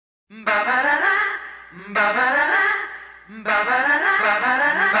Take a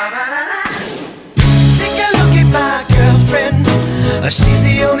look at my girlfriend. She's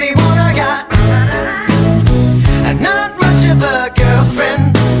the only one I got. Not much of a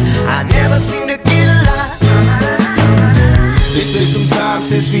girlfriend. I never seem to get a lot. It's been some time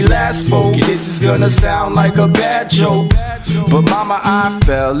since we last spoke. This is gonna sound like a bad joke, but mama, I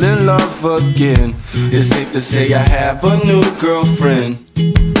fell in love again. It's safe to say I have a new girlfriend.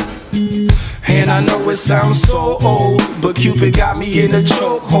 And I know it sounds so old, but Cupid got me in a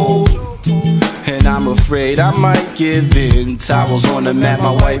chokehold. And I'm afraid I might give in. Towels on the mat,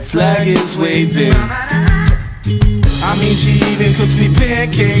 my white flag is waving. I mean, she even cooks me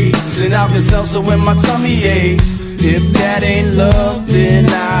pancakes and Alka-Seltzer when my tummy aches. If that ain't love, then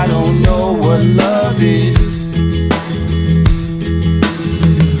I don't know what love is.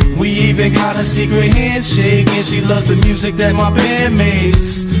 We even got a secret handshake, and she loves the music that my band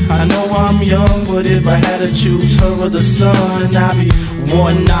makes. I know I'm young, but if I had to choose her or the sun, I'd be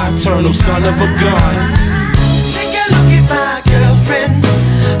one nocturnal son of a gun. Take a look at my girlfriend.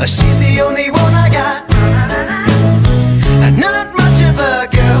 She's the only one I got. Not much of a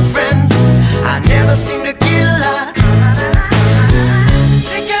girlfriend. I never seem to get a lot.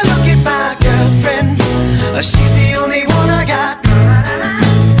 Take a look at my girlfriend. She's the only one I got.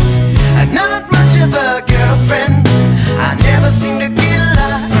 Not much of a girlfriend. I never seem to get a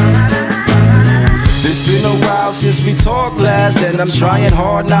lot. It's been a while since we talked last, and I'm trying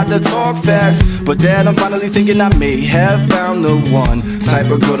hard not to talk fast. But Dad, I'm finally thinking I may have found the one type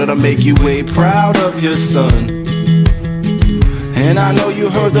of girl that'll make you way proud of your son. And I know you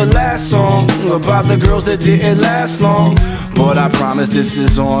heard the last song about the girls that didn't last long, but I promise this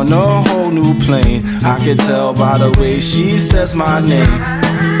is on a whole new plane. I can tell by the way she says my name.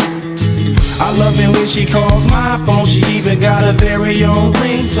 I love it when she calls my phone. She even got a very own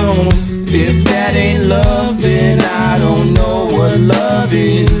ringtone. If that ain't love, then I don't know what love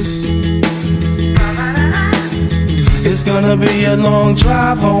is. It's gonna be a long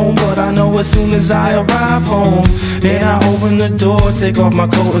drive home, but I know as soon as I arrive home and I open the door, take off my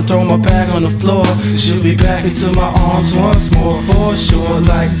coat and throw my bag on the floor, she'll be back into my arms once more for sure.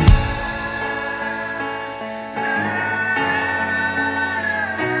 Like,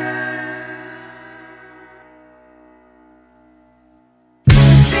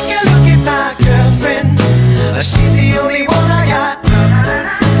 take a look at my girlfriend. She's the only one I got.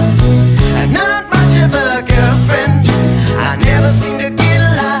 Not much of a girlfriend. I never seem to get a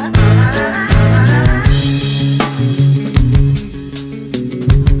lot.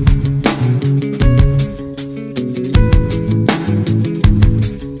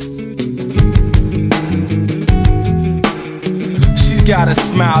 she's got a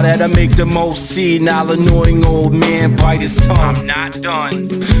smile that'll make the most senile annoying old man bite his tongue. I'm not done.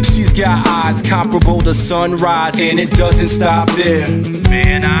 She's got eyes comparable to sunrise, and it doesn't stop there.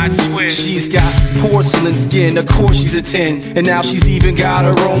 Man, I swear. She's got porcelain skin, of course she's a 10, and now she's even got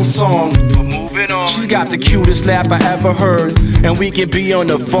her own song. But moving on. She's got the cutest laugh I ever heard, and we can be on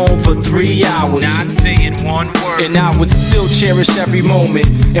the phone for 3 hours, not saying one word, and I would still cherish every moment.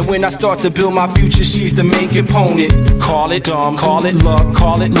 And when I start to build my future, she's the main component. Call it dumb, call it luck,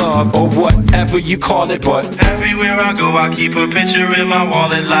 call it love, or whatever you call it, but everywhere I go I keep a picture in my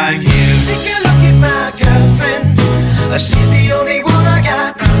wallet like you. Take a look at my girlfriend. She's the only one I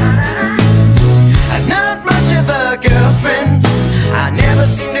got. Not much of a girlfriend. I never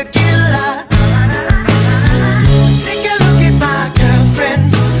seem to